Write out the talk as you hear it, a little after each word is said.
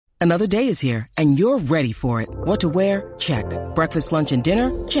Another day is here, and you're ready for it. What to wear? Check. Breakfast, lunch, and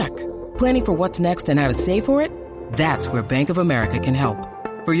dinner? Check. Planning for what's next and how to save for it? That's where Bank of America can help.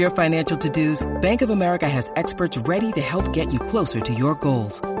 For your financial to-dos, Bank of America has experts ready to help get you closer to your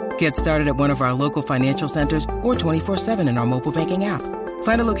goals. Get started at one of our local financial centers or 24/7 in our mobile banking app.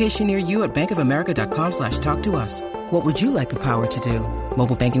 Find a location near you at bankofamerica.com/talktous. What would you like the power to do?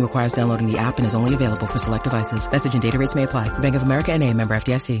 Mobile banking requires downloading the app and is only available for select devices. Message and data rates may apply. Bank of America N.A., member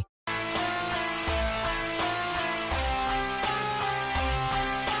FDIC.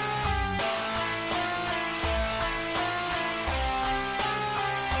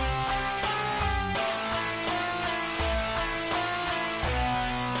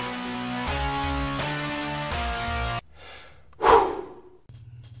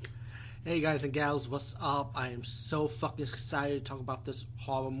 Hey guys and gals, what's up? I am so fucking excited to talk about this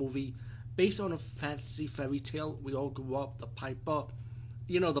horror movie based on a fantasy fairy tale. We all grew up, the Piper.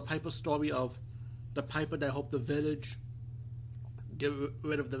 You know, the Piper story of the Piper that hoped the village get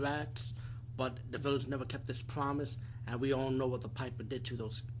rid of the rats, but the village never kept this promise, and we all know what the Piper did to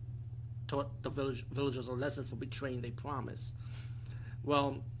those, taught the villagers a lesson for betraying their promise.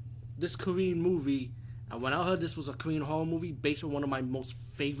 Well, this Korean movie, and when I heard this was a Korean horror movie based on one of my most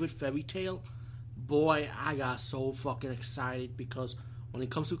favorite fairy tale, boy, I got so fucking excited, because when it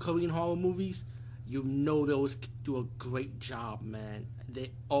comes to Korean horror movies, you know they always do a great job, man.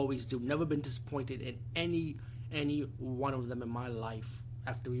 They always do. Never been disappointed in any one of them in my life.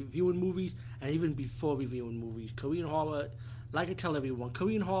 After reviewing movies and even before reviewing movies, Korean horror, like I tell everyone,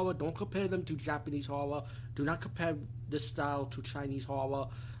 Korean horror, don't compare them to Japanese horror. Do not compare this style to Chinese horror,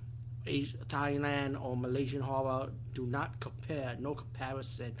 Thailand or Malaysian horror. Do not compare. No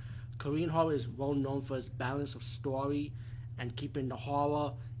comparison. Korean horror is well known for its balance of story and keeping the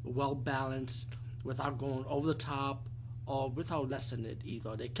horror well balanced without going over the top or without lessening it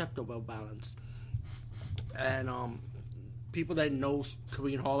either. They kept it well balanced. And people that knows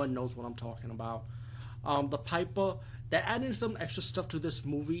Korean horror knows what I'm talking about. The Piper, they're adding some extra stuff to this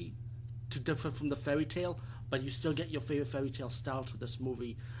movie to differ from the fairy tale, but you still get your favorite fairy tale style to this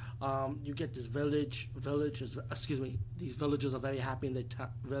movie. You get this these villagers are very happy in their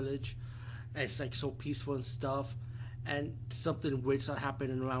village, and it's like so peaceful and stuff, and something weird start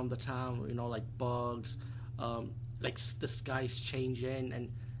happening around the town, you know, like bugs, like the sky's changing,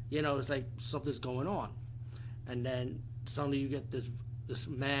 and you know, it's like something's going on. And then suddenly you get this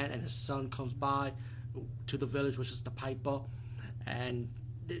man and his son comes by to the village, which is the Piper, and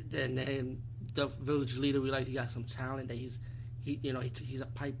then the village leader realizes he got some talent, that he's a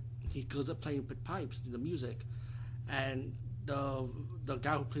pipe. He goes up playing pipes, the music, and the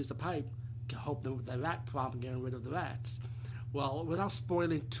guy who plays the pipe can help them with the rat problem, getting rid of the rats. Well, without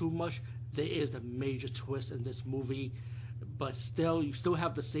spoiling too much, there is a major twist in this movie, but still, you still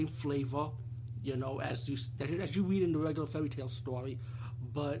have the same flavor, you know, as you read in the regular fairy tale story,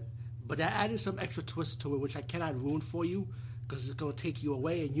 but they're adding some extra twist to it, which I cannot ruin for you, because it's going to take you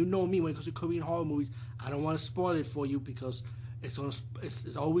away. And you know me, when it comes to Korean horror movies, I don't want to spoil it for you, because it's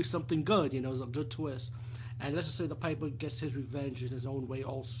always something good, you know, it's a good twist. And let's just say the Piper gets his revenge in his own way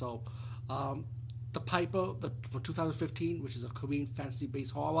also. The Piper, for 2015, which is a Korean fantasy-based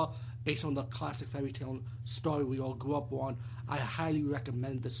horror, based on the classic fairy tale story we all grew up on, I highly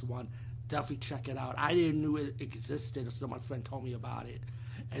recommend this one. Definitely check it out. I didn't know it existed until my friend told me about it.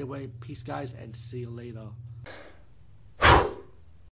 Anyway, peace, guys, and see you later.